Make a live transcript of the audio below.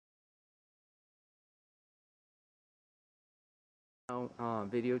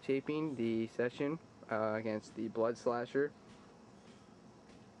Videotaping the session against the Blood Slasher.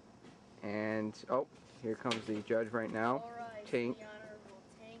 And, oh, here comes the judge right now. Alright, Tank. the Honorable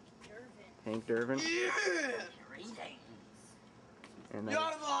Tank Durbin. Tank Durbin. Yeah! And You're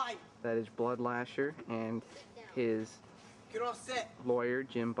out of line! that is Blood Lasher and his Get all set. lawyer,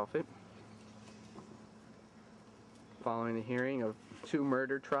 Jim Buffett. Following the hearing of 2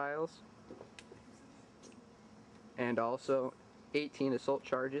 murder trials. And also 18 assault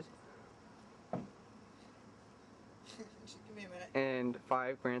charges. Give me a minute. And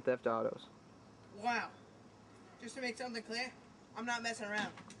 5 Grand Theft Autos. Wow. Just to make something clear, I'm not messing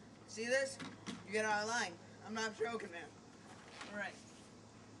around. See this? You get out of line. I'm not joking, man. Alright.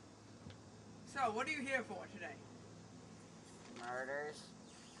 So, what are you here for today? Murders?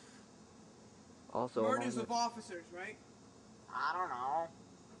 Also Murders along of officers, right? I don't know.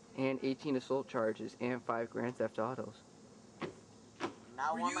 and 18 assault charges and 5 Grand Theft Autos.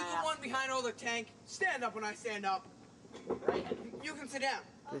 Now Were you the one behind all the tank? Stand up when I stand up. You can sit down.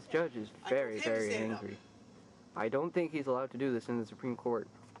 This judge is I very, told him to very stand up. angry. I don't think he's allowed to do this in the Supreme Court.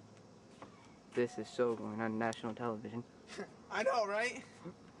 This is so going on national television. I know, right?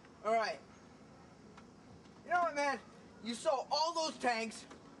 Alright. You know what, man? You saw all those tanks.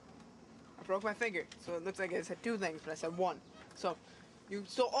 I broke my finger, so it looks like I said 2 things, but I said 1. So, you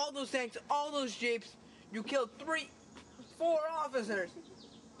saw all those tanks, all those jeeps. You killed 4 officers.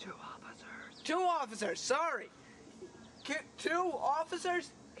 2 officers. 2 officers, sorry. 2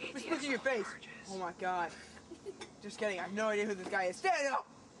 officers? Just look at your face. Oh my god. Just kidding, I have no idea who this guy is. Stand up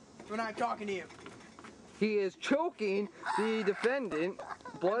when I'm talking to you. He is choking the defendant,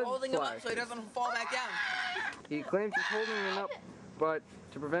 Blood Holding him up so Slasher. he doesn't fall back down. He claims he's holding him up, but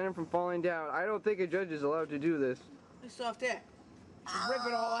to prevent him from falling down, I don't think a judge is allowed to do this. This soft hair. Just rip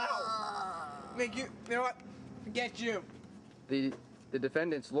it all out. Make you know what? Forget you. The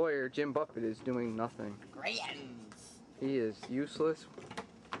defendant's lawyer, Jim Buffett, is doing nothing. Grayons. He is useless.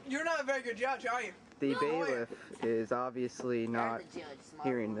 You're not a very good judge, are you? The You're a lawyer. bailiff is obviously not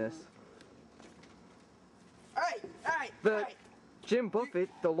hearing this. Hey! Jim Buffett,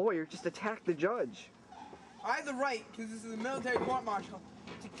 the lawyer, just attacked the judge. I have the right, because this is a military court-martial,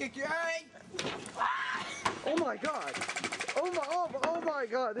 to kick your hey! Oh my god! Oh my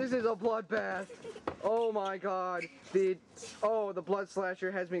god, this is a bloodbath! Oh my god. The Blood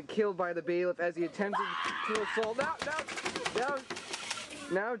Slasher has been killed by the bailiff as he attempted to assault.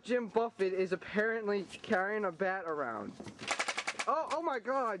 Now Jim Buffett is apparently carrying a bat around. Oh my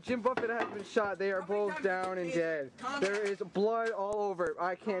god, Jim Buffett has been shot. They are both down and dead. There is blood all over.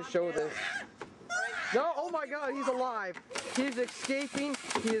 I can't show this. No, oh my god, he's alive. He's escaping.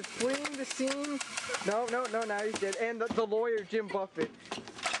 He is fleeing the scene. No, now he's dead. And the lawyer, Jim Buffett,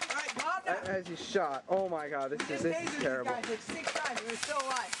 Alright, calm down. as he's shot. Oh my god, this is terrible. These guys like 6 times and they're still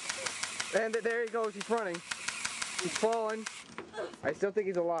alive. And there he goes, he's running. He's falling. I still think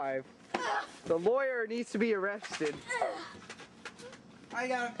he's alive. The lawyer needs to be arrested. I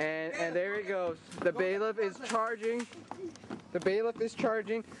got him. And there he goes. The bailiff is charging. The bailiff is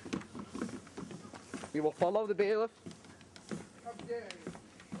charging. We will follow the bailiff. How dare you.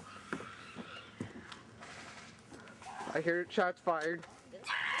 I hear shots fired.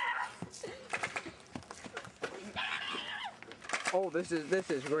 Oh, this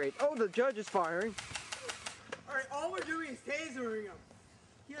is great. Oh, the judge is firing. Alright, all we're doing is tasering him.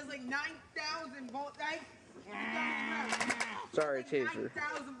 He has like 9,000 volts. Sorry, like taser.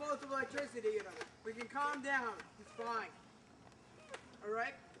 9,000 volts of electricity in him. We can calm down. He's fine.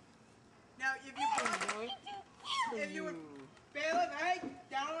 Alright? Now, if you would, bailiff, hey,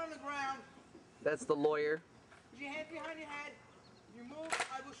 down on the ground. That's the lawyer. Put your hand behind your head. If you move,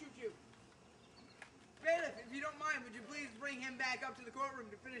 I will shoot you. Bailiff, if you don't mind, would you please bring him back up to the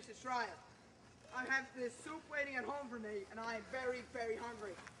courtroom to finish this trial? I have this soup waiting at home for me, and I am very, very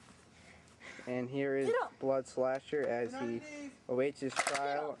hungry. And here is Blood Slasher as he awaits his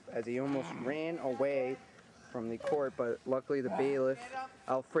trial, as he almost ran away from the court, but luckily the bailiff,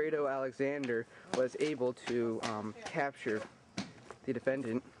 Alfredo Alexander, was able to capture the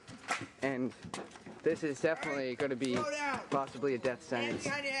defendant. And this is definitely going to be possibly a death Hands sentence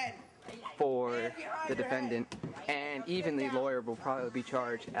behind your head. for the defendant, and even the lawyer will probably be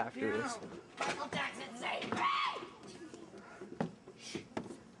charged after this. Michael Jackson saved me! If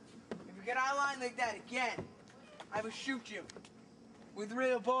you get out of line like that again, I will shoot you with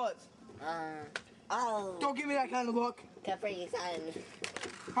real bullets. Oh. Don't give me that kind of look. Capri Sun.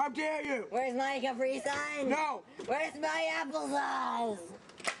 How dare you? Where's my Capri Sun? No. Where's my applesauce?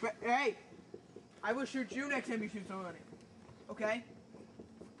 But, hey, I will shoot you next time you shoot somebody. Okay?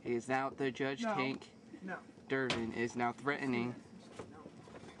 Is now the judge, No. Tank No. Durbin, is now threatening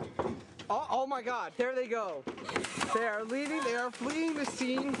Oh my God, there they go. They are leaving, they are fleeing the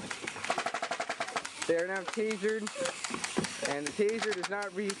scene. They are now tasered, and the taser does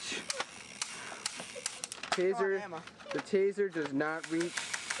not reach. Taser, the taser does not reach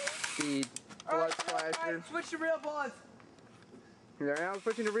the blood splasher. Switch to real bullets. They're now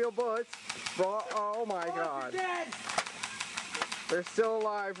switching to real bullets. Oh my God. Dead. They're still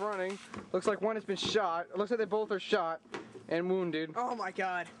alive, running. Looks like one has been shot. It looks like they both are shot and wounded. Oh my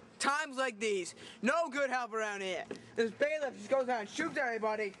God. Times like these, no good help around here. This bailiff just goes out and shoots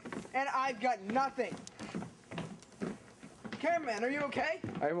everybody, and I've got nothing. Cameraman, are you okay?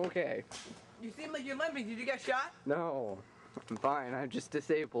 I'm okay. You seem like you're limping. Did you get shot? No, I'm fine. I'm just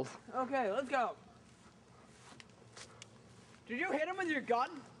disabled. Okay, let's go. Did you hit him with your gun?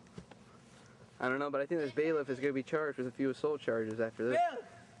 I don't know, but I think this bailiff is going to be charged with a few assault charges after this. Bailiff,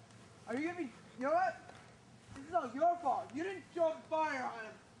 are you gonna be? You know what? This is all your fault. You didn't show fire on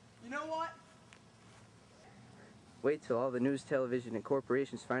him. You know what? Wait till all the news, television, and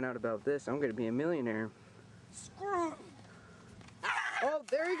corporations find out about this. I'm going to be a millionaire. Screw. Oh,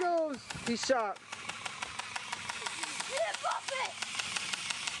 there he goes. He's shot. Yeah, Buffett!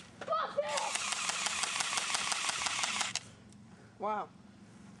 Buffett! Wow.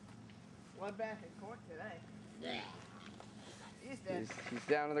 Blood bath in court today. He's dead. He's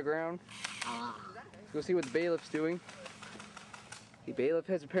down on the ground. Let's go see what the bailiff's doing. The bailiff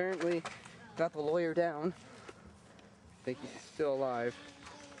has apparently got the lawyer down. I think he's still alive.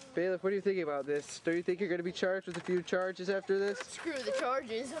 Bailiff, what are you thinking about this? Do you think you're going to be charged with a few charges after this? Screw the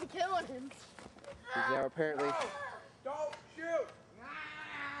charges, I'm killing him. He's now apparently... Don't shoot!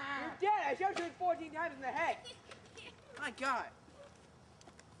 You're dead! I shot you 14 times in the head! My God.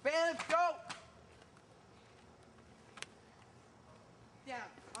 Bailiff, go! Down,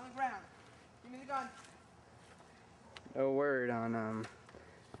 on the ground. Give me the gun. No word on,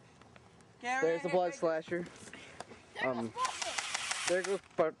 Carry there's the it, blood take it. slasher. There goes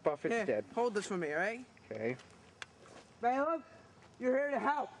Buffett's Here, dead. hold this for me, alright? Okay. Bailiff, you're here to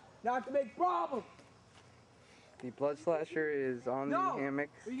help, not to make problems. The blood slasher is on No. the hammock.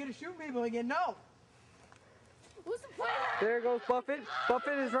 Are you gonna shoot people again? No. What's the plan? There goes Buffett.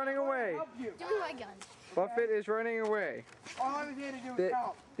 Buffett is running away. Help you. Give me my gun. Buffett is running away. All I was here to do was The,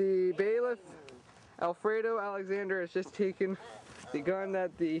 help. the bailiff, Alfredo Alexander, has just taken the gun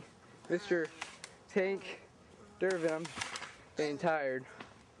that the Mr. Tank Dervin, getting tired,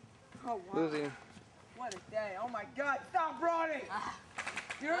 Oh, wow. losing. What a day. Oh my God, stop running!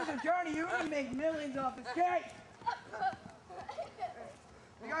 You're an attorney, you're gonna make millions off this case!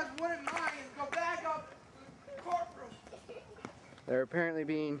 You guys wouldn't mind is go back up to the courtroom. They're apparently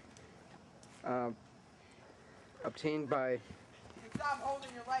being obtained by And stop holding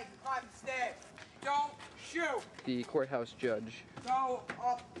your legs and climb the stairs. Don't shoot! the courthouse judge. Go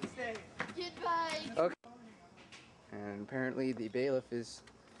up the stairs. Goodbye. Okay. And apparently the bailiff is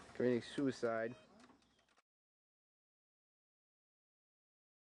committing suicide.